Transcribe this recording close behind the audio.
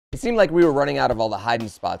It seemed like we were running out of all the hiding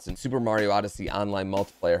spots in Super Mario Odyssey online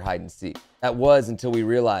multiplayer hide and seek. That was until we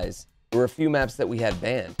realized there were a few maps that we had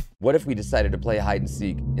banned. What if we decided to play hide and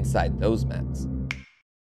seek inside those maps?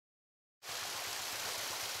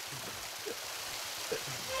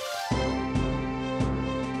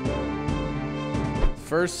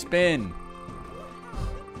 First spin.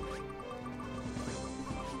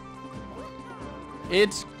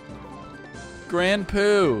 It's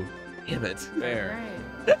GrandPOOBear. Damn it. Fair.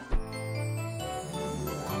 Yep.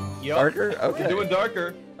 Darker? Okay. We're doing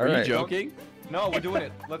darker. All Are right. you joking? No, we're doing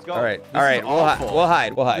it. Let's go. All right. This All right. is We'll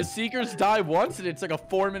hide. We'll The hide. Seekers die once and it's like a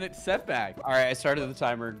 4-minute setback. All right, I started the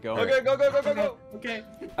timer. Go. Okay, go. Okay.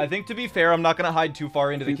 I think to be fair, I'm not gonna hide too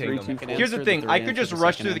far into the kingdom. Here's the thing: I could just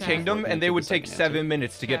rush through the kingdom, and they would take 7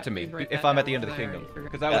 minutes to get to me if I'm at the end of the kingdom,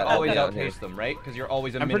 because I would always outpace them, right? Because you're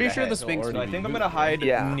always a minute I'm pretty sure ahead. the Sphinx. So I think I'm gonna hide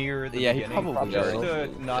near the Yeah, he beginning, probably just will.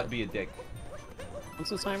 to not be a dick.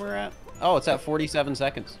 What's the timer at? Oh, it's at 47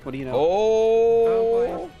 seconds. What do you know?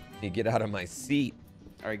 Oh. You get out of my seat.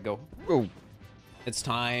 All right, go. Oh. It's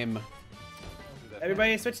time.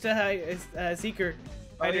 Everybody switch to Seeker.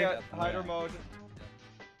 Hider mode.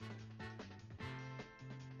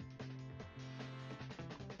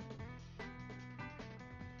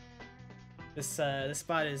 This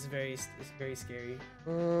spot is very scary.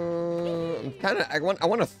 I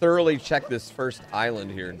want to thoroughly check this first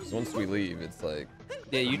island here, because once we leave, it's like,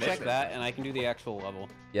 Yeah, you check that, and I can do the actual level.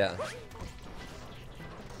 yeah.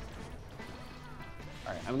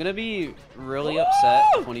 All right, I'm gonna be really upset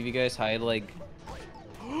if one of you guys hide like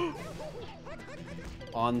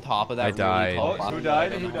on top of that. I died. Really tall Oh, bottom who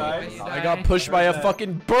died? that I Who don't died? know. I got pushed by a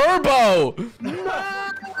fucking Burbo!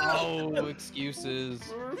 Oh, excuses.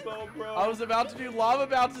 I was about to do lava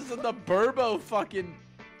bounces and the Burbo fucking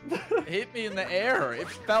hit me in the air. It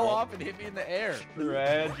fell off and hit me in the air.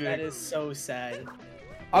 That Tragic. is so sad.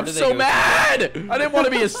 I'm did they so go? mad! I didn't want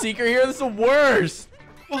to be a seeker here. This is the worst.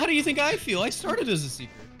 Well, how do you think I feel? I started as a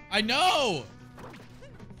seeker. I know!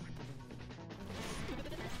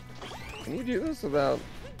 Can you do this without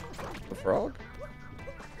the frog?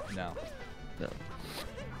 No. No.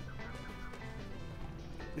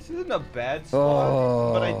 This isn't a bad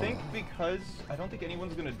spot, but I Oh. think because I don't think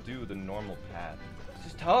anyone's gonna do the normal path. It's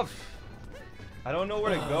just tough. I don't know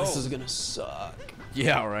where to go. This is gonna suck.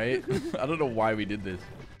 Yeah, right? I don't know why we did this.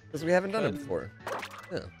 Because we haven't done it before.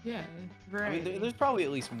 Yeah. Yeah, I right. mean, there's probably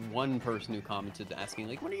at least one person who commented asking,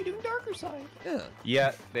 like, when are you doing Darker Side? Yeah.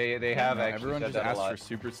 Yeah, they have No, actually everyone said just that a lot. asked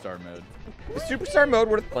for superstar mode. Is Superstar mode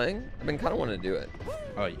worth playing? I've been kind of wanting to do it.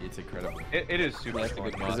 Oh, it's incredible. It is super That's a fun.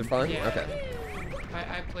 good Is mod. it fun? Yeah. Okay.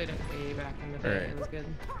 I played it way back in the day. Alright. It was good.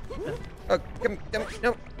 Oh, come, no.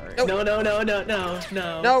 No.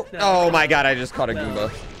 No. Oh my god, I just caught a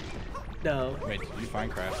Goomba. No. Wait, did you find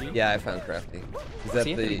Crafty? Yeah, I found Crafty. He's at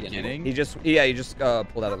he at the the beginning? He just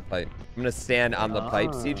pulled out of the pipe. I'm gonna stand on the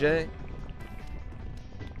pipe, CJ.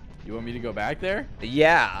 You want me to go back there?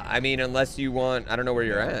 Yeah, I mean, unless you want, I don't know where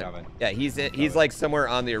you're Yeah, I'm at. coming. Yeah, he's like somewhere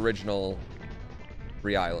on the original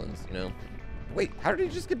 3 islands, you know. Wait, how did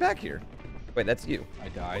he just get back here? Wait, that's you. I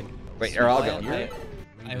died. Wait, or I'll go. I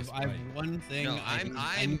have one thing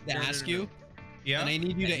I need to ask you. Yeah. And I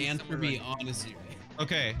need you to answer me honestly.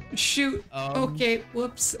 Okay. Shoot. Okay.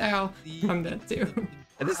 Whoops. Ow. I'm dead too.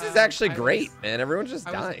 And this is actually I great, was- man. Everyone's just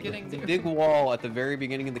I was dying. getting The to. big wall at the very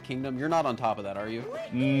beginning of the kingdom, you're not on top of that, are you?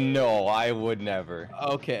 No, I would never.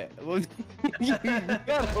 Okay. Well, you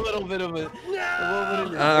got a little bit of a...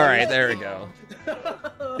 All right, there we go.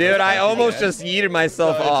 Dude, I almost just yeeted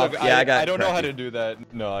myself No, it's off. okay. Yeah, I got I don't know how Crafty. to do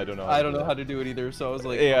that. No, I don't know. I don't know how to do it either, so I was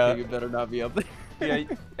like, Yeah. okay, you better not be up there. Yeah,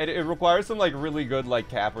 it requires some like really good like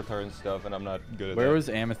cap return stuff, and I'm not good at Where that. was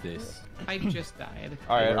Amethyst? I just died.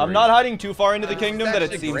 All right, Where I'm were not you? hiding too far into the This is kingdom that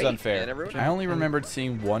it actually seems great, unfair. man. Everyone- I only remembered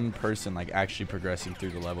seeing one person like actually progressing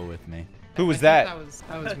through the level with me. Who was I that? think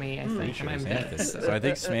That was me. I think, Pretty sure and it was I'm dead. Amethyst. So I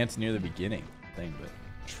think Smant's near the beginning thing, but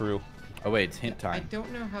True. oh wait, it's hint I time.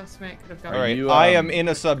 don't know how Smant could have All gotten. right, you, I am in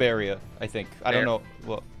a sub area. I think. I don't There. know.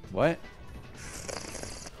 Well, What?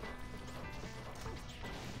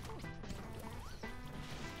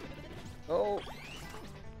 Oh,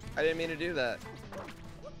 I didn't mean to do that.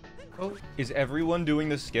 Oh, is everyone doing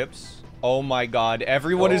the skips? Oh my God!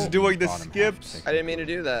 Everyone is Oh. doing the Bottom half skips. tick. I didn't mean to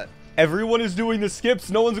do that. Everyone is doing the skips.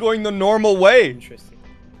 No one's going the normal way. Interesting.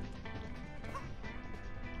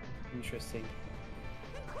 Interesting.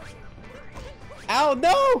 Ow,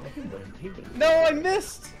 no! No, I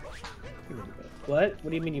missed! What? What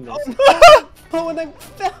do you mean you missed? Oh, and I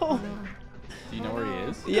fell! Do you know where he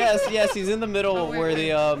is? Yes, he's in the middle Oh, wait, where wait.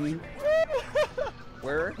 the,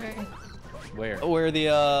 Where? okay. Where? where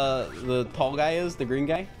the tall guy is, the green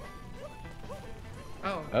guy.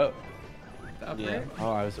 Oh. Oh. Up Yeah. there?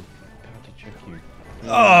 Oh, I was about to check you.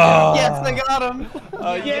 Oh! Yes, I got him.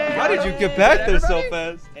 Yeah. How did you get back there so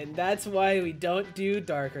fast? And that's why we don't do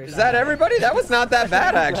darker. Is that everybody? That was not that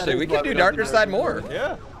bad, actually. is We why can we do don't darker do side darker more.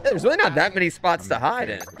 Yeah. There's really not that many spots to hide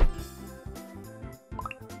in.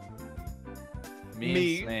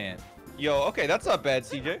 Me. Man. Yo, okay, that's not bad,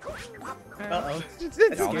 CJ. Uh-oh. It's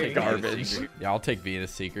I'll scary. take garbage. Yeah, I'll take being a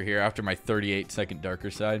seeker here after my 38-second darker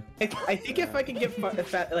side. I think if I can get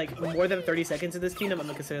like more than 30 seconds in this kingdom, I'm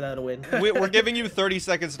gonna consider that a win. We're giving you 30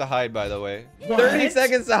 seconds to hide, by the way. 30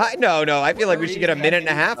 seconds to hide? No, I feel like we should get a minute and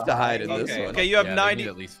a half to hide in this Okay, one. okay, you have Yeah, they 90. need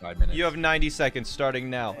at least 5 minutes. You have 90 seconds starting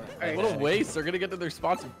now. What a waste. They're gonna get to their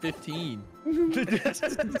spots in 15.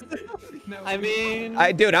 I mean,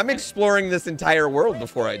 Dude, I'm exploring this entire world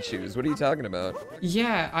before I choose. What are you talking about?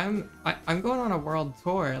 Yeah, I'm going on a world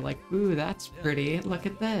tour. Like, ooh, that's pretty. Look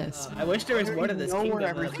at this. I wish there was more to this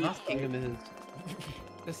kingdom. kingdom is.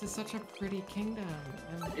 This is such a pretty kingdom.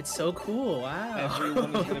 It's so cool. Wow.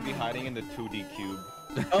 Everyone is gonna be hiding in the 2D cube.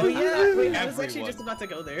 Oh yeah. Wait, I was actually Everyone. just about to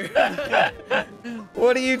go there.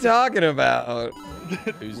 What are you talking about?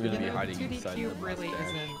 Who's gonna be You know, hiding 2D inside cube the really mustache?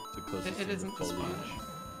 isn't. The closest It to isn't the foliage. spot.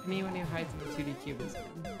 Anyone who hides in the 2D cube is.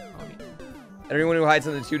 Everyone who hides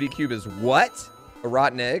in the 2D cube is what? A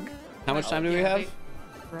rotten egg? How much time do we have?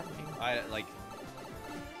 I like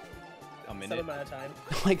a Some minute. amount of time.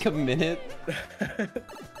 Like a minute.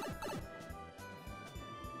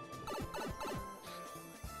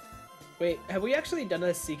 Wait, have we actually done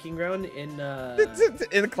a seeking ground in In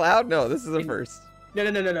the cloud? No, this is the in- first. No.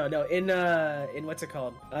 In what's it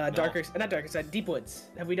called? Darker, not darker side, Deep Woods.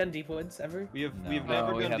 Have we done Deep Woods ever? We've No. never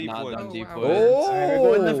No, we done have Deep not Woods. done Deep Oh, Woods.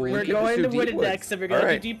 Oh, We're going to Wooded next, and we're going to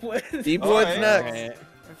Alright. do Deep Woods. Deep Woods Alright. next. Alright.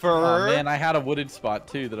 Fur. Oh man, I had a wooded spot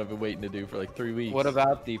too that I've been waiting to do for like 3 weeks. What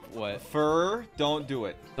about deep? What? Fur. Don't do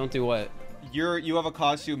it. Don't do what? You have a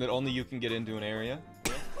costume that only you can get into an area.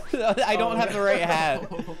 I don't have the right hat.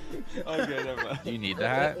 Okay, never mind. Do you need the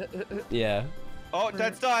hat? Yeah. Oh,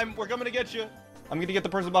 that's time. We're coming to get you. I'm gonna get the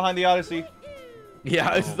person behind the Odyssey.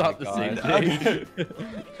 Yeah, it's Oh not my the same God.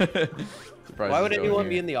 thing. Surprised Why would it's going anyone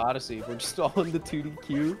be here. in the Odyssey if we're just all in the 2D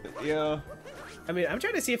cube? Yeah. I mean, I'm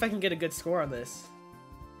trying to see if I can get a good score on this.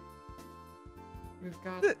 We've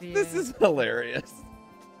got the. This is hilarious.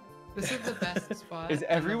 This is the best spot. Is and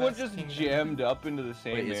the everyone best just kingdom. jammed up into the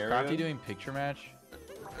same Wait, is area? Crafty doing picture match?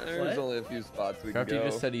 There's What? only a few spots we can Crafty go.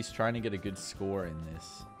 just said he's trying to get a good score in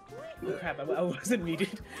this. Oh crap, I wasn't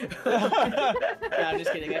muted. No, I'm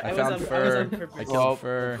just kidding. I was found on fur. purpose. I killed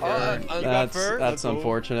fur. That's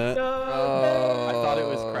unfortunate. Oh. I thought it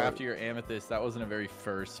was Crafty or Amethyst. That wasn't a very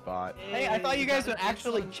fur spot. Hey, I thought you guys would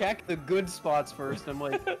actually check the good spots first. I'm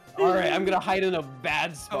like, all right, I'm gonna hide in a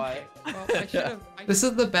bad spot. Well, I should have. This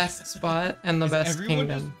is the best spot and the best everyone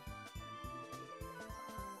kingdom.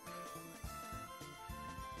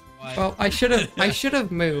 Well, I should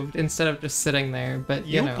have moved instead of just sitting there, but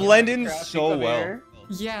you You know. blend in Crafty, so come well. here.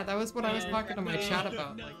 Yeah, that was what I was talking to my chat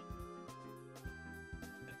about. Like,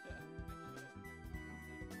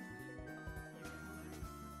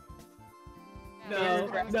 No,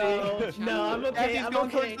 I'm okay. Crafty's I'm going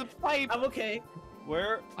okay. towards the pipe. I'm okay.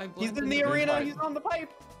 Where? I He's blend in the the arena. pipe. He's on the pipe.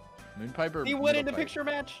 Moonpipe or He went middle into pipe? picture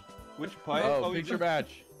match. Which pipe? Oh, you picture just-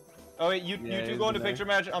 match. Oh wait, you Yeah, two he's go in into there. picture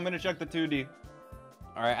match. I'm gonna check the 2D.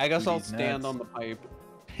 All right, I guess I'll Who's stand next? on the pipe.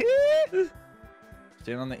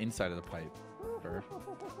 Stand on the inside of the pipe. Fur.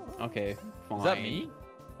 Okay, fine. Is that me?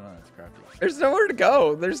 Oh, that's Crafty. There's nowhere to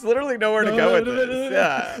go. There's literally nowhere to go with this.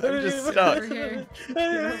 Yeah, I'm just stuck. over here.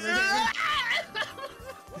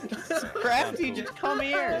 Crafty, just come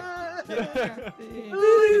here.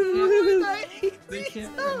 They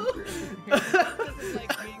can't run through.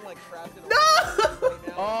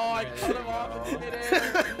 Oh, I cut him off in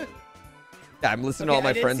midair. Yeah, I'm listening to all my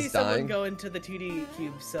I did friends see someone dying. go into the 2D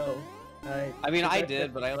cube, so. I mean, I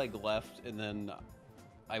did, but I like left and then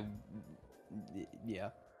yeah.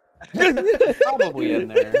 Probably in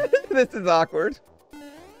there. This is awkward.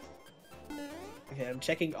 Okay, I'm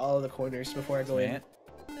checking all of the corners before I go in. Man.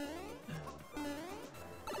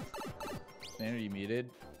 Man, are you muted?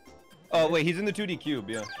 Oh wait, he's in the 2D cube.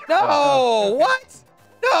 Yeah. No, what? Is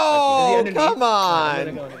No, he underneath? come I'm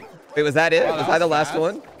gonna on. go in. Wait, was that it? Wow, Was that I the was last fast.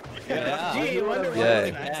 one? Yeah. Gee, you wonder why Yeah.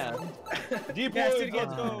 it was Yeah. fast. Deep Yeah, Woods, do it again.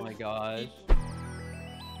 let's Oh go. my gosh.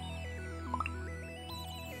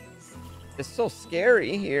 It's so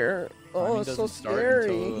scary here. Oh, Timing it's so doesn't start scary.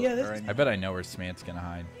 until- Yeah, this- or I bet I know where Smant's gonna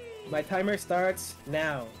hide. My timer starts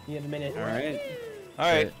now. You have a minute. All right. All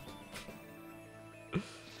right.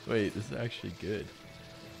 Wait, this is actually good.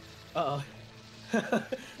 Uh-oh. That's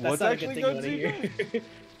What's not a actually good thing good, going in here.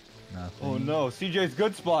 Nothing. Oh no, CJ's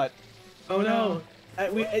good spot. Oh no.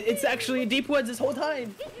 It's actually deep woods this whole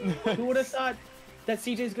time. Who would have thought that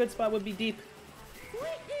CJ's good spot would be deep?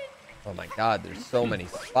 Oh my God, there's so many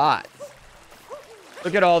spots.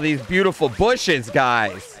 Look at all these beautiful bushes,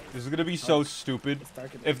 guys. This is gonna be so stupid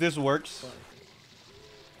if this works.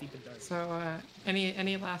 So,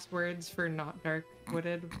 any last words for not dark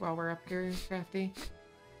wooded while we're up here, Crafty?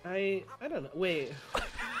 I don't know. Wait.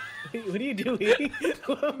 What are you doing?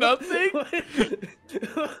 Nothing.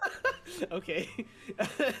 Okay.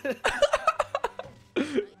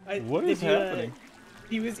 What is happening?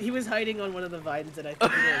 He was hiding on one of the vines, and I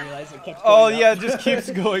think he didn't realize it kept going Oh up. yeah, it just keeps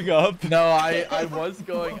going up. No, I was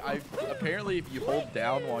going. Apparently if you hold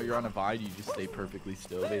down while you're on a vine, you just stay perfectly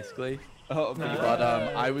still, basically. Oh, okay. But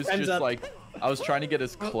I was Time's just up. like, I was trying to get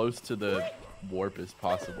as close to the warp as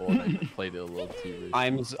possible, and I played it a little too risky.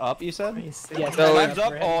 Time's up, you said? Yes, Time's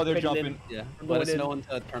up. Oh, they're Put it in. jumping. Yeah. We're Let us going know when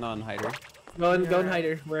to turn on hider. Go and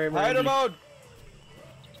hider. We're Hider deep. mode.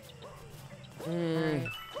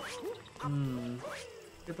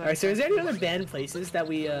 Alright, so is there any other banned places that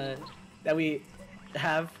we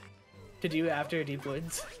have to do after Deep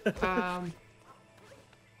Woods?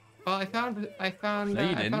 Well, I found No, you I found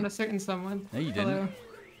didn't. a certain someone. No, you Hello. didn't.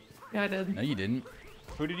 Yeah, I did. No, you didn't.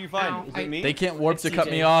 Who did you find? Ow, Is it me? They can't warp It's to cut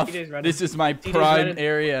TJ. me off. TJ's running. This is my TJ's prime running.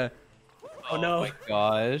 area. Oh no. my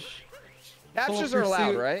gosh. Captures Full are allowed,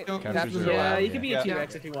 pursuit. right? Don't- Captures are Yeah, allowed, you can be a yeah.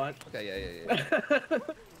 T-Rex if you want. Okay, yeah.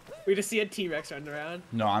 We just see a T-Rex running around.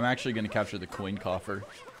 No, I'm actually gonna capture the coin coffer.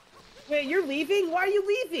 Wait, you're leaving? Why are you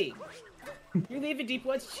leaving? You're leaving Deep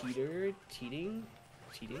Woods? Cheater? Cheating?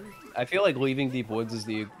 I feel like leaving Deep Woods is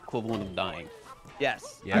the equivalent of dying.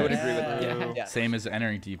 Yes, Yeah. I would agree with that. Yeah. Yeah. Same as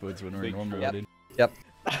entering deep woods when we're Big normal Yep. loaded. Yep.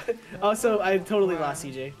 Also, I totally lost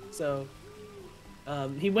CJ. So,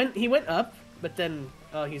 he went up, but then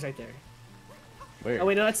he's right there. Where? Oh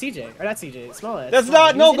wait, no, that's CJ. Or that's CJ. Small. That's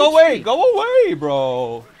not. No, go away. Go away,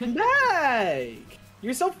 bro. Come back!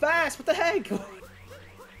 You're so fast. What the heck?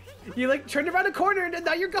 You like turned around a corner and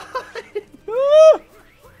now you're gone.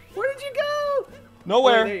 Where did you go?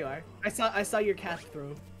 Nowhere. Oh, there you are. I saw your cap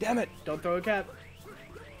throw. Damn it. Don't throw a cap.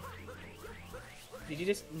 Did you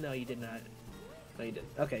just? No, you did not. No, you didn't.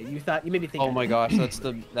 Okay, you made me think. Oh my gosh, that's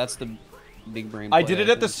the big brain. I play, did it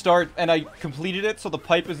at the think. start, and I completed it, so the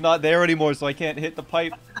pipe is not there anymore, so I can't hit the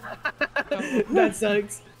pipe. That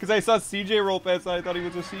sucks. Because I saw CJ roll past, and I thought he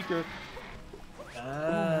was a seeker.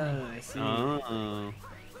 Ah, I see. Oh.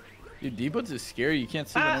 Dude, deep woods is scary. You can't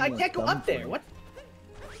see. I what can't go anyone's up there. coming What?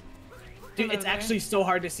 Dude, it's actually so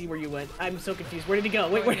hard to see where you went. I'm so confused. Where did he go?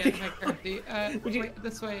 Wait, where did he yeah, go? Crafty. Would you- Wait,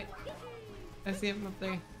 this way. I see him up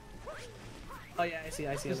there. Oh yeah, I see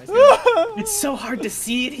him. It's so hard to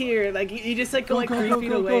see it here. Like you just like go like 3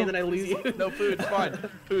 feet away and then I lose you. from. No, food, it's fine.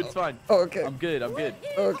 Food's fine. Oh, okay. I'm good. I'm good.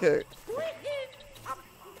 Okay.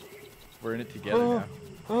 We're in it together now.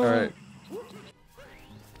 All right.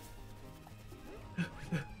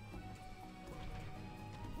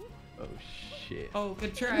 Oh shit. Oh,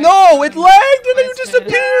 good try. No, it lagged, and then you Nice man.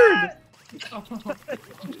 disappeared.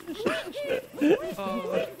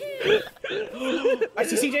 Oh, I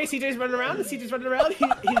see CJ. CJ's running around. CJ's running around.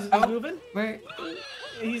 He's moving. where?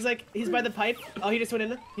 He's by the pipe. Oh, he just went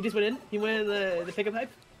in. He went in the pickup pipe.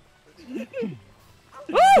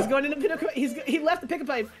 He's going in the pickup. He left the pickup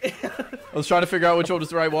pipe. I was trying to figure out which one was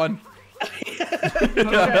the right one.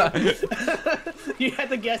 You had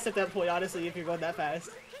to guess at that point, honestly, if you're going that fast.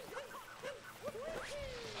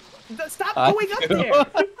 Stop going up there!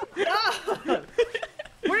 Stop!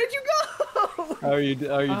 Where did you go? How are you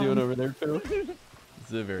doing over there, Phil?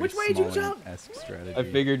 It's a very Which way did you jump? Small-esque strategy. I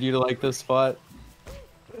figured you'd like this spot.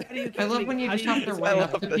 I love when you How just do have to I run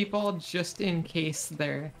love up to people just in case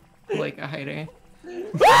they're like a hider.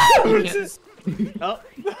 Oh,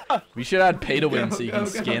 We should add pay to win so you Go,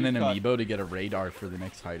 can go, scan an God. amiibo to get a radar for the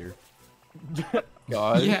next hider.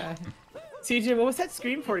 God. Yeah. CJ, what was that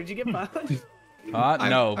scream for? Did you get found?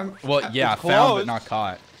 No. Well, yeah, It's found close. but not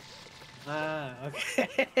caught. Ah,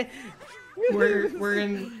 okay. We're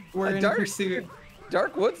in Dark- pursuit.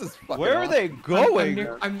 Dark Woods is fucking Where are awesome. they I'm going?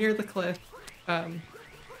 near the cliff. Oh,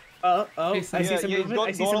 I Yeah, see some movement.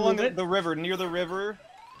 I see going some along movement. the river, near the river,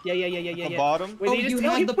 Yeah. the bottom. Wait, Oh, he you just,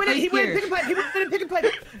 had he the went in, he pipe went in here. pick a pipe. He went in pick a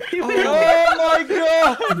pipe. He went in Oh my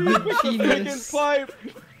god! The The freaking genius. pipe!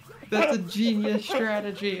 That's a genius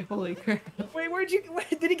strategy. Holy crap. Wait,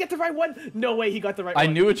 did he get the right one? No way, he got the right I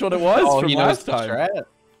one. knew which one it was Oh, from he knows last the time. strat.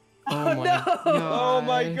 Oh my no. Oh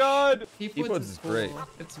my gosh. god! Deep Deep Woods Woods is great. cool.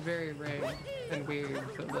 It's very rare and weird,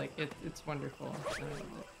 but like it's wonderful.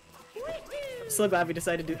 I'm so glad we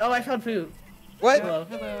decided to do. Oh, I found food. What? Hello.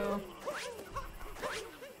 Hello.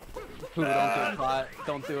 Pooh, don't get caught.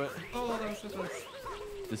 Don't do it. Oh, that was just us.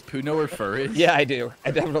 Does Pooh know where fur is? Yeah, I do.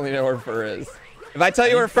 I definitely know where fur is. If I tell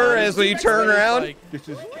you where fur is, will you turn around? Like, This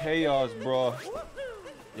is chaos, bro.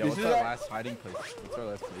 yeah, what's our last hiding place? What's our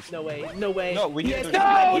last place? No way. No way. No, we need Yes, to- no,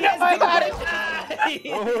 I got it.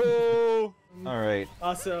 Oh. All right.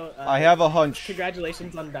 Also, I have a hunch.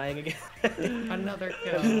 congratulations on dying again. Another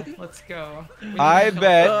kill. Let's go. We need I to kill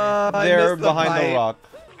bet I they're missed the behind the pipe. rock.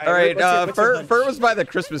 All right, what's your hunch? fur was by the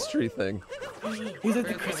Christmas tree thing. He's at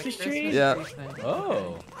the Where's Christmas tree? Yeah. tree thing?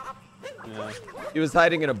 Oh. Yeah. He was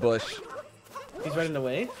hiding in a bush. He's running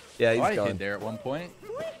away? Yeah, Oh, he's I gone. hid there at one point.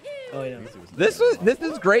 Oh, yeah. This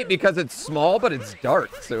is great because it's small, but it's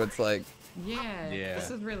dark, so it's like, Yeah. Yeah. This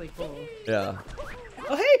is really cool. yeah.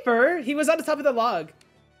 Oh, hey, Fur. He was on the top of the log.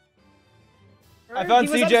 I found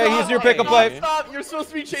He was on CJ. top. He's your pick a pipe. Stop! You're supposed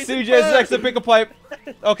to be chasing CJ's next to pick a pipe.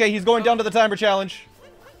 Okay, he's going down to the timer challenge.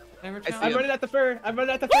 Timer I'm challenge. running at the Fur. I'm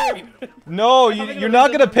running at the Fur. No, you're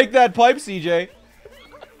not gonna pick that pipe, CJ.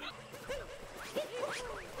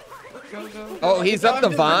 Go, go, Oh, he's up the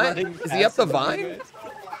I'm just vine? running Is he up past the him. vine?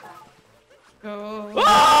 go.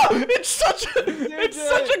 Ah! It's such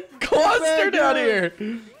a cluster down here.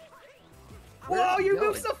 Whoa, you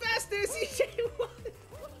move so fast there, CJ.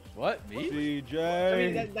 What? Me? I mean,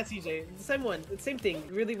 CJ. that's CJ. The same one. The same thing.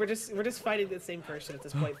 Really, we're just fighting the same person at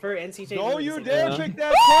this point. Fur and CJ. Don't are you the same dare person. pick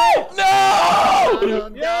that pipe!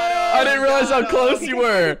 No! Yeah! I didn't realize how close you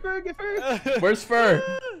were. Get Fur, get Fur. Where's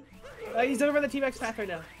Fur? He's over the T-Rex path right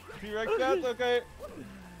now. T-Rex path, okay.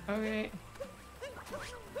 Okay.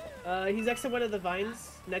 He's next to one of the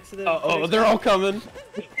vines, next to the. Oh, they're all coming.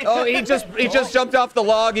 Oh, he just jumped off the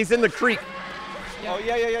log. He's in the creek. Oh,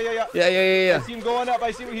 yeah. Yeah. I see him going up.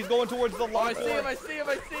 I see he's going towards the Oh, I log. see him! I see him!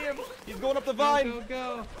 I see him! He's going up the Go, vine. go,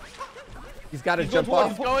 go. He's got to He's jump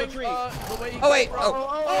going off. towards- Going the way he Oh wait. came from.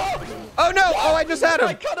 Oh no. Oh, I just had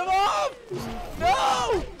I him. cut him off!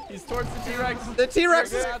 No! He's towards the T-Rex. The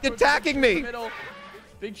T-Rex is attacking me.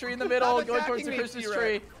 Big tree in the middle, Stop going towards attacking the me, Christmas T-Rex.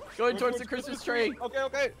 tree. Going towards the Christmas tree.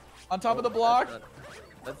 Okay. On top of the block.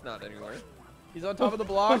 That's not anywhere. He's on top of the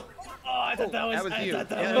block. Oh, I thought that was. that was I you. thought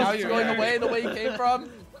that Yeah, And was. now he's going the way he came from.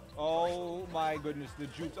 Oh my goodness, the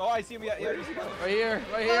jukes. Oh, I see him. Yeah, he's coming. Right here,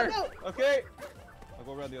 right here. Okay. I'll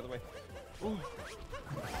go around the other way.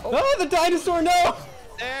 Oh, the dinosaur! No.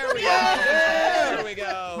 There we go. There we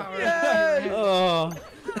go. Power of your Oh.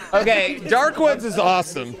 Okay, Darkwoods is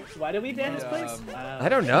awesome. Why did we ban this place? I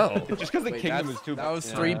don't know. Just because the Wait, kingdom that's- is too that was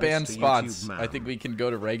much. 3 banned the spots. YouTube map. I think we can go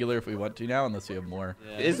to regular if we want to now, unless we have more.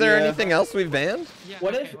 Is there Yeah. anything else we've banned? Yeah,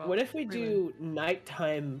 What okay, if well, what if we really. do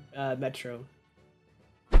nighttime Metro?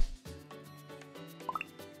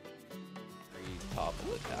 Top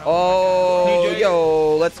of the tower. Oh,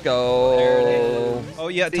 yo, let's go. There it is. Oh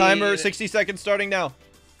yeah, timer 60 seconds starting now.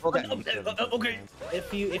 Okay. Okay.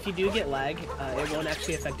 If you do get lag, it won't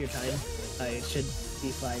actually affect your time. It should be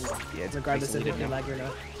fine, regardless of if you're lag or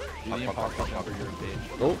not.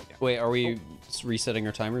 Oh, Wait, are we resetting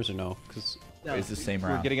our timers or no? Because No. It's the same We're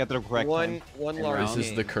round. getting at the correct time. one And large round. This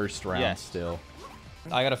is the game. cursed round Yes. still.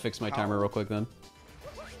 I gotta fix my timer real quick then.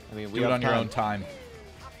 I mean, Do it on your own time.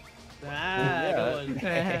 Ah, good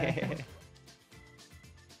one.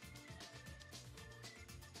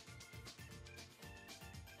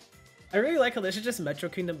 I really like how this is just Metro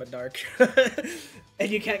Kingdom but dark, and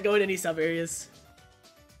you can't go in any sub areas.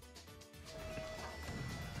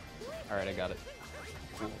 All right, I got it.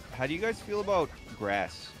 How do you guys feel about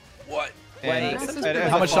grass? What? And, Wait, and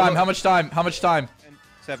How much time? How much time? How much time?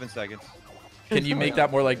 7 seconds. Can you make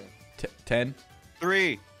that more like 10?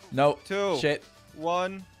 3, No. 2, Shit.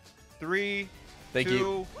 1, 3, Thank 2,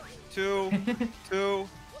 you. 2, 2.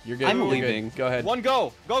 You're good. I'm you're leaving. Good. Go ahead. 1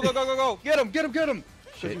 go. Go. Get him.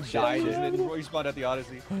 Shit, He shit, died, shit. isn't it? He spawned at the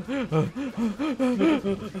Odyssey.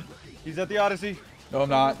 He's at the Odyssey. No, I'm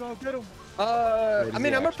not. Go, get him. I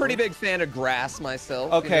mean, I'm a pretty big fan of grass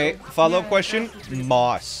myself. Okay, follow-up question.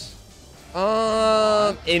 Moss.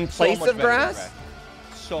 In So place much of better than grass,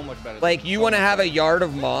 So much better. like you So want to much have better. a yard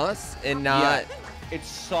of moss and not. Yeah. It's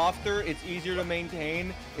softer. It's easier to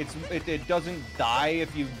maintain. It doesn't die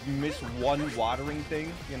if you miss one watering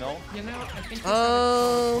thing. You know. You know, I think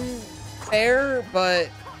Fair, but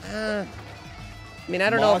I mean, I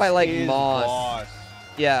don't know if I like is moss.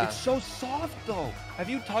 Yeah. It's so soft though. Have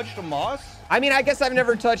you touched a moss? I mean, I guess I've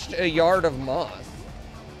never touched a yard of moss.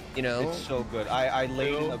 You know. It's so good. I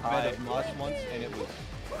laid in a bed of moss once and it was.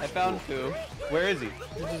 I found Pooh. Where is he?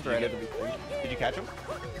 Just right at the beginning. Did you catch him?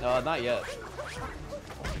 Not yet.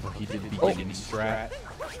 He did the Oh. beginning strat.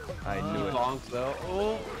 I knew it. Bonk though.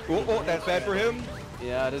 Oh, Oh, that's bad for him.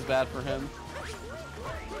 yeah, it is bad for him.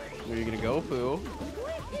 Where are you gonna go, Pooh?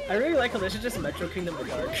 I really like how this is just Metro Kingdom but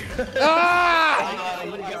dark. Ah!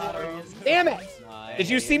 Damn it! Did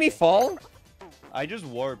you see me fall? I just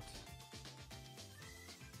warped.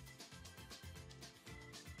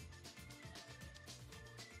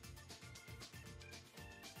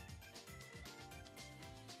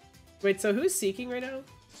 Wait, so who's seeking right now?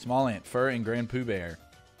 Small Ant, Fur, and GrandPOOBear.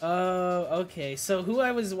 Oh, okay. So who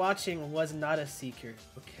I was watching was not a seeker.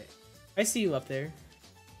 Okay. I see you up there.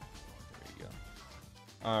 There you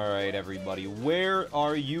go. Alright, everybody. Where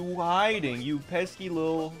are you hiding, you pesky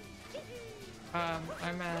little...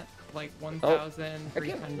 I'm at like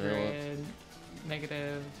 1,300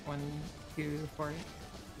 negative 1, 2, 4.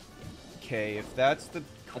 Okay, if that's the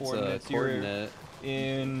coordinates, you're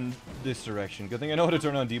in this direction. Good thing I know how to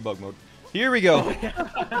turn on debug mode. Here we go.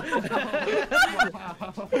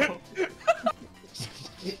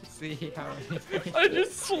 See how I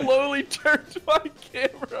just slowly turned my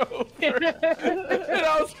camera over, and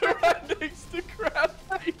I was right next to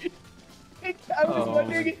Crafty. I was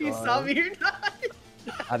wondering if you saw me or not.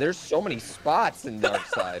 There's so many spots in Dark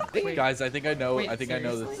Side. Wait, guys, I think I know. Wait, I think I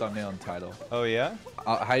know the seriously? thumbnail and title. Oh yeah?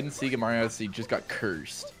 Hide and Seek and Mario Odyssey just got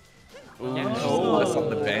cursed. Ooh, Yeah. just less on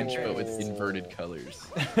the bench, but with inverted colors.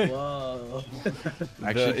 Whoa.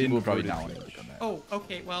 Actually, people will probably not want to click on that. Oh,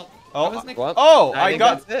 okay, well. Oh, I was next- oh, I I think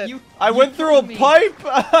got... that's it. I you went through a told me- pipe!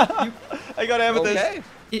 I got amethyst. Okay.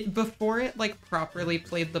 Before it like properly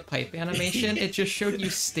played the pipe animation, it just showed you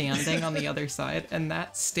standing on the other side, and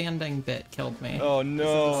that standing bit killed me. Oh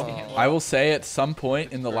no. I will say at some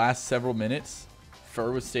point in the last several minutes,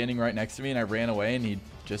 Fur was standing right next to me and I ran away and he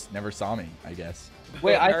just never saw me, I guess.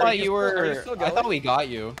 Wait, I Are thought you you still- are you were. still I going? thought we got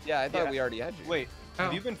you. Yeah, I thought we already had you. Wait,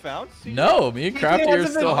 have Oh. you been found? No, me and Crafty are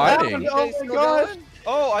still hiding. Oh my gosh.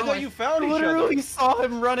 Oh, I thought you found I each other. literally saw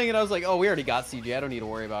him running and I was like, oh, we already got CJ. I don't need to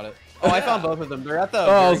worry about it. Oh, I found both of them. They're at the. Oh, I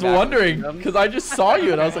very was back of the wondering kingdom. because I just saw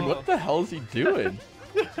you and I was like, what the hell is he doing?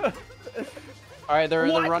 All right, they're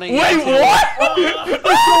running. Wait, into- what?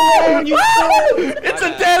 It's a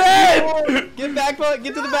dead end! Get back!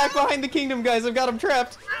 Get to the back behind the kingdom, guys. I've got him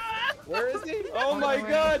trapped. Where is he? Oh my no way.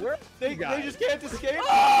 god! They just can't escape! We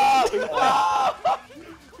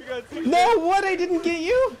got CJ. No, what? I didn't get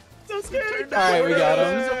you. So scared. All right, we got him.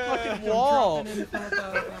 There's There's a fucking wall.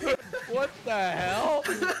 What the hell?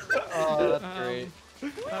 Oh, that's great.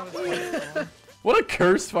 That was wonderful. What a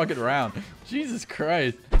cursed fucking round. Jesus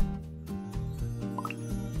Christ.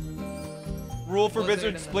 Rule for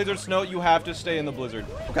Blizzard Blizzard Snow, you have to stay in the blizzard.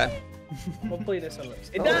 Okay. Hopefully this one works.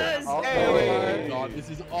 It does. Oh my god, this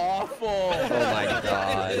is awful. Oh my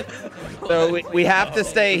god. So we have to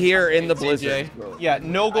stay here in the blizzard. Yeah,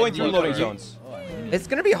 no going through loading zones. It's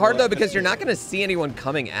gonna be hard though because you're not gonna see anyone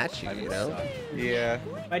coming at you. You know. Yeah.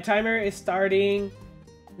 My timer is starting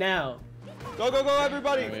now. Go, go, go,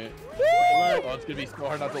 everybody! Oh, it's gonna be so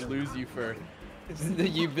hard not to lose you for.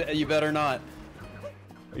 You better not.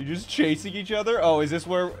 Are you just chasing each other? Oh, is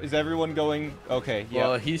everyone going? Okay, yeah.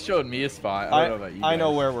 Well, he showed me a spot. I don't know about you. I know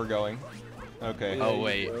guys. where we're going. Okay. Oh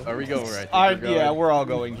wait, are we going where I think we're going? Yeah, we're all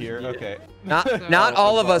going here. Okay. Not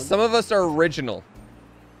all of us. Some of us are original.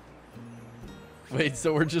 Wait,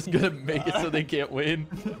 so we're just gonna make it so they can't win?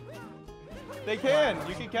 They can.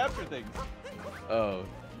 You can capture things. Oh,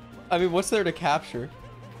 I mean, what's there to capture?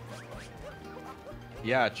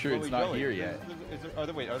 yeah, true. It's Blowy not Joey. here yet. Are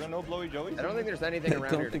there no blowy joeys? I don't think there's anything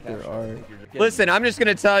around here to capture. are. Listen, I'm just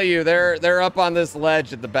gonna tell you, they're up on this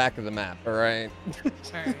ledge at the back of the map. All right.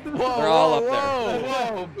 Alright. Whoa, They're all up there.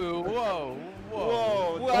 Whoa, boo, whoa,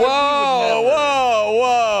 whoa. Whoa, whoa,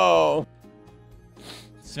 whoa.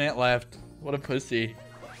 Smant left. What a pussy.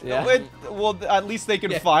 Yeah. Well, at least they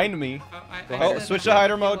can find me. Oh, switch to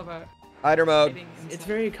hider mode. Hider mode. It's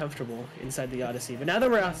very comfortable inside the Odyssey, but now that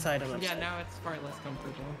we're outside, I'm Yeah, upset. now it's far less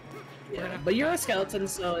comfortable. Yeah, but you're a skeleton,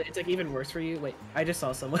 so it's like even worse for you. Wait, I just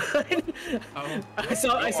saw someone. Oh. I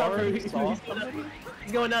saw Pooh. He's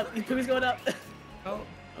going up. Pooh's going up. Oh.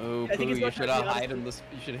 Oh, I think Pooh, it's you what should I'm have doing. You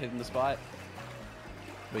should have hidden the spot.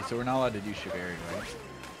 Wait, so we're not allowed to do Shivering, right?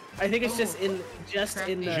 I think it's just in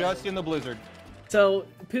the. Just in the blizzard. So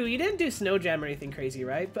Pooh, you didn't do snow jam or anything crazy,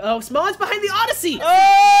 right? Oh, Small's behind the Odyssey.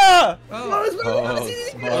 Ah! Small's behind the Odyssey.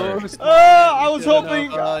 Smart. Ah! I was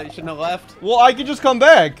hoping. You shouldn't have left. Well, I could just come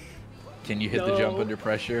back. Can you hit the jump No. under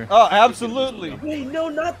pressure? Oh, absolutely. Wait, no,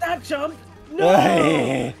 not that jump.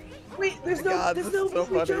 No. Wait, there's no God, this is so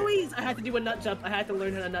Woolly funny. Joeys. I had to do a nut jump. I had to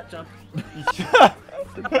learn how to nut jump.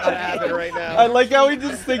 I have it right now. I like how he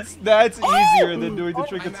just thinks that's easier than doing the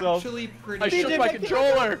trick I'm itself. actually pretty I shook my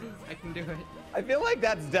controller. I can do it. I feel like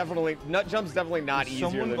that's definitely nut jump's definitely not Is easier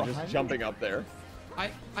someone than behind just me? jumping up there. I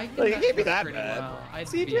can Like, it nut can't be jump that pretty bad. well. I'd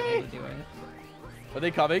CJ? be able to do it. Are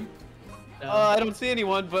they coming? No. I don't see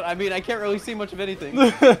anyone, but I mean, I can't really see much of anything.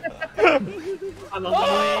 I'm on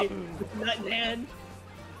my way. Nut in hand.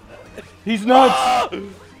 He's nuts!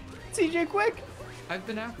 CJ, quick! I've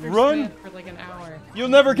been after Run! Stan for like an hour. You'll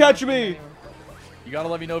never catch me! You gotta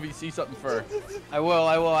let me know if you see something first. I will.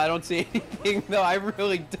 I don't see anything, though. I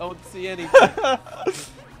really don't see anything.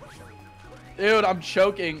 Dude, I'm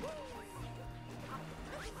choking.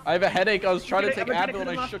 I have a headache. I was trying to take I'm gonna Advil and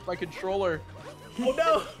I cut him shook my controller. Oh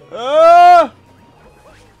no! Ah!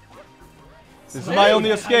 This is my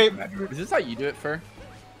only escape. Is this how you do it, Fur?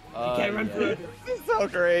 You can't run through it. This is so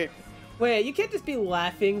great. Wait, you can't just be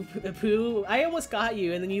laughing, Pooh. I almost got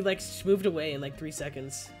you, and then you like moved away in like 3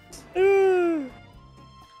 seconds.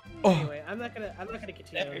 Anyway, I'm not gonna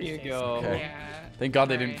continue. There you go. Okay. Yeah. Thank God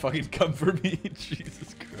they didn't Alright. fucking come for me.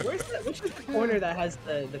 Jesus Christ. Which is the corner that has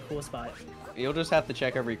the cool spot? You'll just have to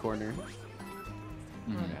check every corner.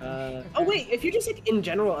 Oh wait, if you're just like in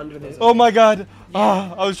general under this. Oh my god.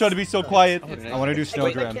 Ah, I was trying to be so quiet. I want to do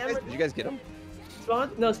Snowdram. Did you guys get him?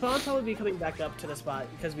 Spawn will probably be coming back up to the spot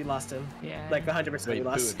because we lost him. Yeah. Like 100% we Wait, Pooh,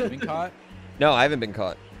 lost. have you been caught? No, I haven't been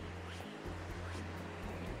caught.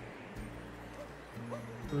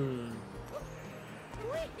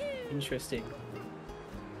 Interesting.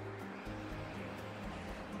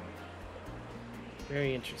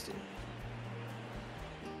 Very interesting.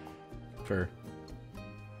 Fur.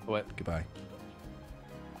 What? Goodbye.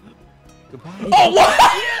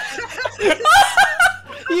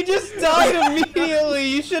 You just died immediately.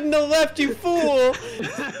 You shouldn't have left, you fool.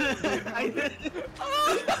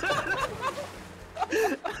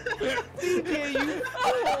 CJ, you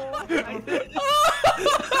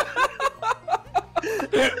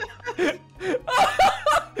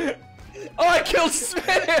Oh, I killed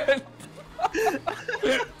Span!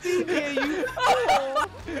 CJ, you fool.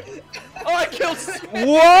 Oh, I killed Span!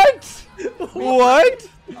 What? What?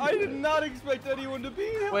 I did not expect anyone to be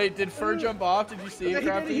here. Wait, did Fur jump off? Did you see him,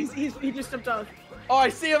 Crafty? He just jumped off. Oh, I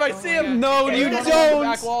see him! I see him! No, Okay, you he's on the don't.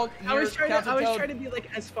 back wall I was near Captain Toad. trying to be like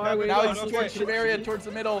as far away. Now as he's possible. towards Shiveria, towards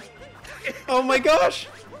the middle. Oh my gosh.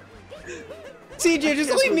 CJ,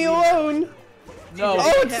 just leave me alone. No.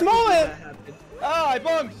 Oh, it's Smollett. Ah, I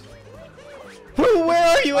bumped. Who? Where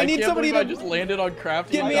are you? I need can't somebody believe to. I just landed on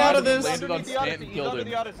Crafty. Get me I out of just this. landed on Stan and killed him.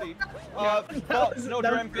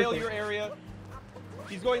 Snowdram failure area.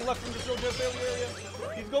 He's going left from the Snowdram failure area.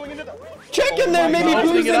 He's going into the. Check in there. Maybe I'll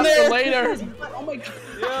Boo's pick it in up there. later. Oh my god.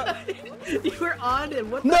 Yeah. You were on it.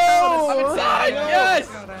 What the No. hell? I'm inside. Yes.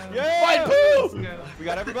 Yeah. Fight Pooh. We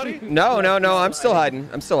got everybody? No, I'm still hiding.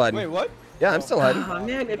 I'm still hiding. Wait, what? Yeah, I'm still hiding. Oh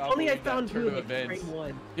man, if only I found Turn Pooh of like events. frame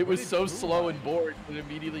 1. It was so slow and bored, but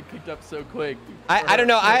immediately picked up so quick. I don't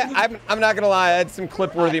know. I'm not gonna lie. I had some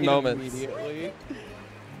clip-worthy moments. Immediately.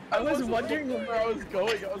 I was wondering where I was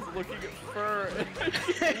going. I was looking at Fur and I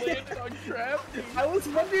just landed on Crafty. I was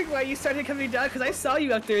wondering why you started coming down because I saw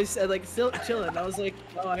you up there like still chilling. I was like,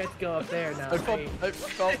 oh, I have to go up there now. I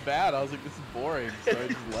felt bad. I was like, this is boring, so I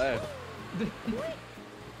just left. I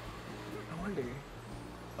wonder.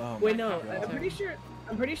 Oh Wait, my no, God.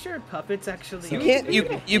 I'm pretty sure puppets actually.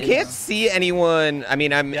 You can't see anyone. I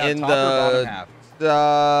mean, I'm Yeah, in top or bottom half. the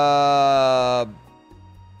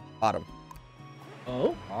bottom.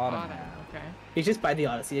 Oh, Bottom. Okay. he's just by the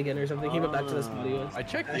Odyssey again or something. He went back to the studios. I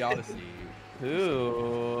checked the Odyssey.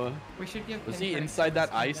 Ooh. We should give. Was he pinpricks inside that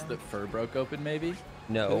some ice gun. that Fur broke open, maybe?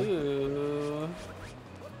 No. Ooh.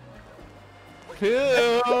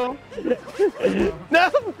 Pooh. No. No.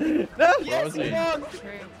 Where was he?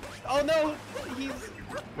 Great. Oh no, he's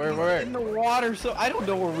Where? in the water. So I don't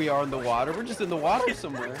know where we are in the water. We're just in the water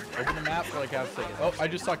somewhere. Open the map for like half a second. Oh, I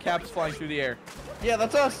just saw caps flying through the air. Yeah,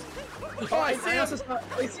 that's us. Oh, I see I him! also saw.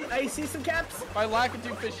 I see some caps. My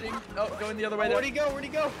Lakitu fishing. Oh, going the other way. Where'd he go? Where'd he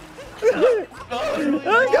go?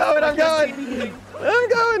 I'm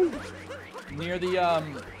going. Near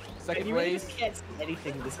the second You really race. just can't see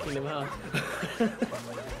anything in this kingdom, huh?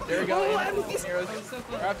 There we go. Oh, And I'm just- near us.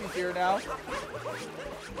 Crafty's here now.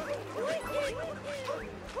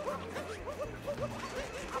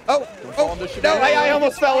 Oh, fall into no, Shiveria. I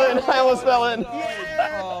almost fell in. I almost fell in.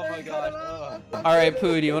 Oh my gosh. All right,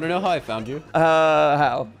 Pooh. Do you want to know how I found you?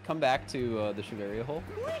 How? Come back to the Shiveria hole.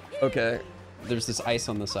 Okay. There's this ice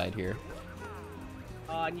on the side here.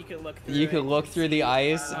 And you can look through You it. can look through the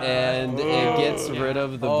ice, and it gets rid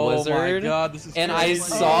of the Oh blizzard. my God, this is And I crazy.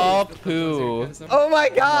 saw Pooh. Oh my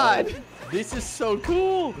God. This is so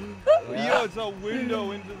cool. Yo, it's a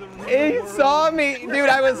window into the real He world. saw me, dude.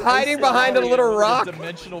 I was hiding behind a little rock.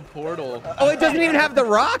 Dimensional portal. Oh, it doesn't even have the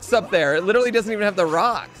rocks up there. It literally doesn't even have the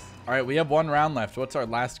rocks. All right, we have one round left. What's our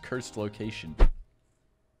last cursed location?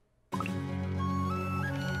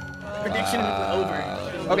 Prediction over.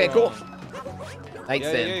 Okay, cool. Night Yeah,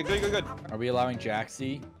 stand. good. Are we allowing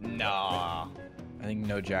Jaxie? Nah. I think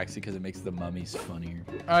no Jaxie because it makes the mummies funnier.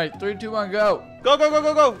 All right, 3, 2, 1, go. Go, go, go,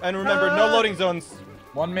 go, go. And remember, no loading zones.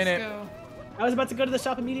 1 minute. I was about to go to the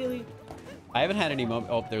shop immediately. I haven't had any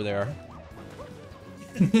Oh, there they are.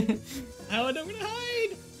 How am I gonna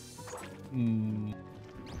hide?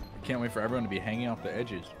 Can't wait for everyone to be hanging off the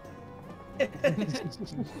edges.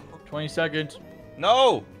 20 seconds.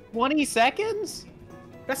 No. 20 seconds?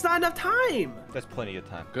 That's not enough time. That's plenty of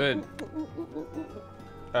time. Good.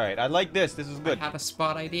 All right, I like this. This is good. I have a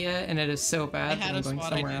spot idea, and it is so I bad that had I'm a going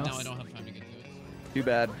spot idea. somewhere Now I else. don't have time to get to it. Too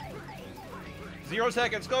bad. 0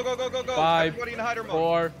 seconds. Go, go, go, go, go. 5, Everybody in hider mode.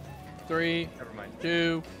 4, 3, Never mind.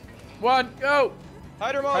 2, 1, go.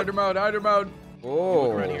 Hider mode. Hider mode, hider mode. Oh.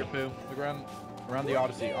 Look around here, Pooh. Look around the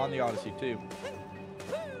Odyssey, on the Odyssey too.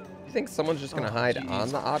 You think someone's just gonna hide on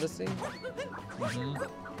the Odyssey?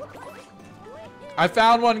 I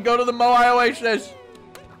found one. Go to the Moai Oasis.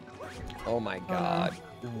 Oh my god.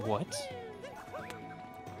 What?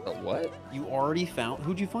 The what? You already found?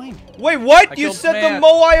 Who'd you find? Wait, what? I You killed said Sman. the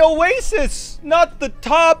Moai Oasis, not the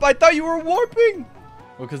top. I thought you were warping.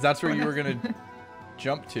 Well, because that's where you were gonna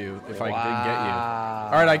jump to if I didn't get you.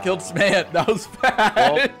 All right, I killed Sman. That was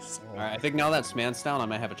fast. All right, I think now that Sman's down, I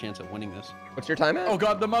might have a chance at winning this. What's your time at? Oh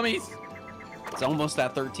god, the mummies. It's almost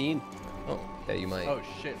at 13. Oh, yeah, you might. Oh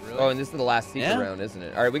shit, really? Oh, and this is the last secret Yeah. round, isn't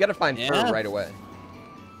it? All right, we gotta find Yeah. Fur right away.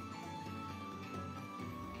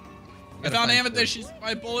 I found Amethyst. She's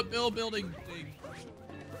my bullet bill building thing.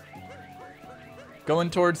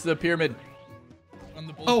 Going towards the pyramid. On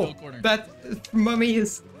the bullet Oh, bill corner. that mummy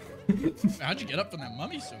is. How'd you get up from that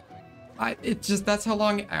mummy so quick? That's how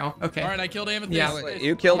long. Ow. Okay. All right, I killed Amethyst. Yeah.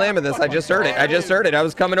 You killed Amethyst. I just heard it. I just heard it. I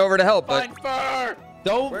was coming over to help, but Find Fur.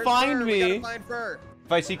 Don't Where's find Fur? We gotta me. find Fur.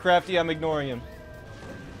 If I see Crafty, I'm ignoring him.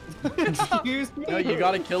 Excuse me. No, you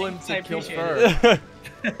gotta kill him to I kill appreciate Fur.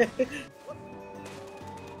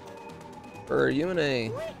 Fur, you and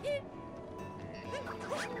a.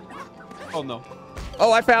 Oh no.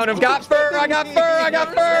 Oh, I found him. Got Fur. I got Fur. I got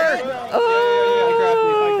Fur.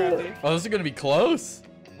 Oh. Oh, this is gonna be close.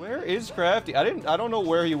 Where is Crafty? I don't know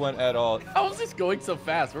where he went at all. How was this going so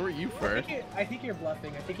fast? Where were you, Fur? I think you're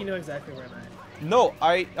bluffing. I think you know exactly where I'm at. No,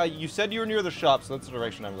 you said you were near the shop, so that's the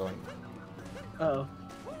direction I'm going. Uh-oh.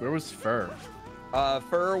 Where was Fur?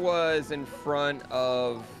 Fur was in front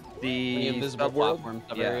of The the invisible subworld. platform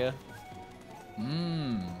sub Yeah. area.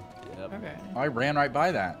 Mmm. Yep. Okay. I ran right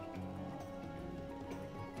by that.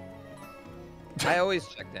 I always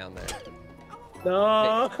check down there.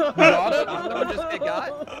 No. Got it? Someone just get got?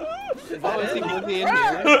 Is that it?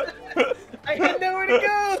 I didn't know where to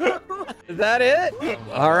go. Is that it?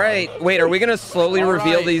 All right. Wait, are we gonna slowly All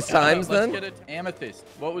reveal right, these times let's then? get it to Amethyst.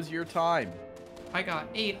 What was your time? I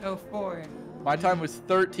got 8:04. My time was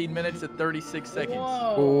 13 minutes and 36 seconds.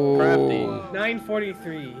 Whoa. Crafty.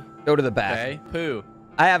 9:43. Go to the back. Okay, Pooh.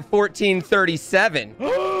 I have 14:37.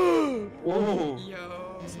 Whoa.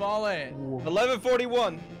 Yo. Small Ant.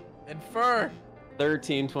 11:41. And Fur.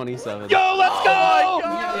 13:27. Yo, let's go!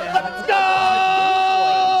 Let's go!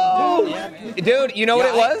 Dude, you know what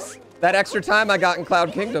it was? That extra time I got in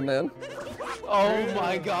Cloud Kingdom, man. Oh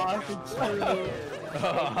my gosh, it's true.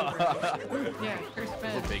 Yeah, first Is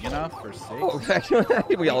bed. it big enough for 6? Oh,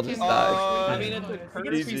 actually, we all just died. I mean, it's a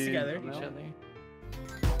courtesy Easy. together. Each other.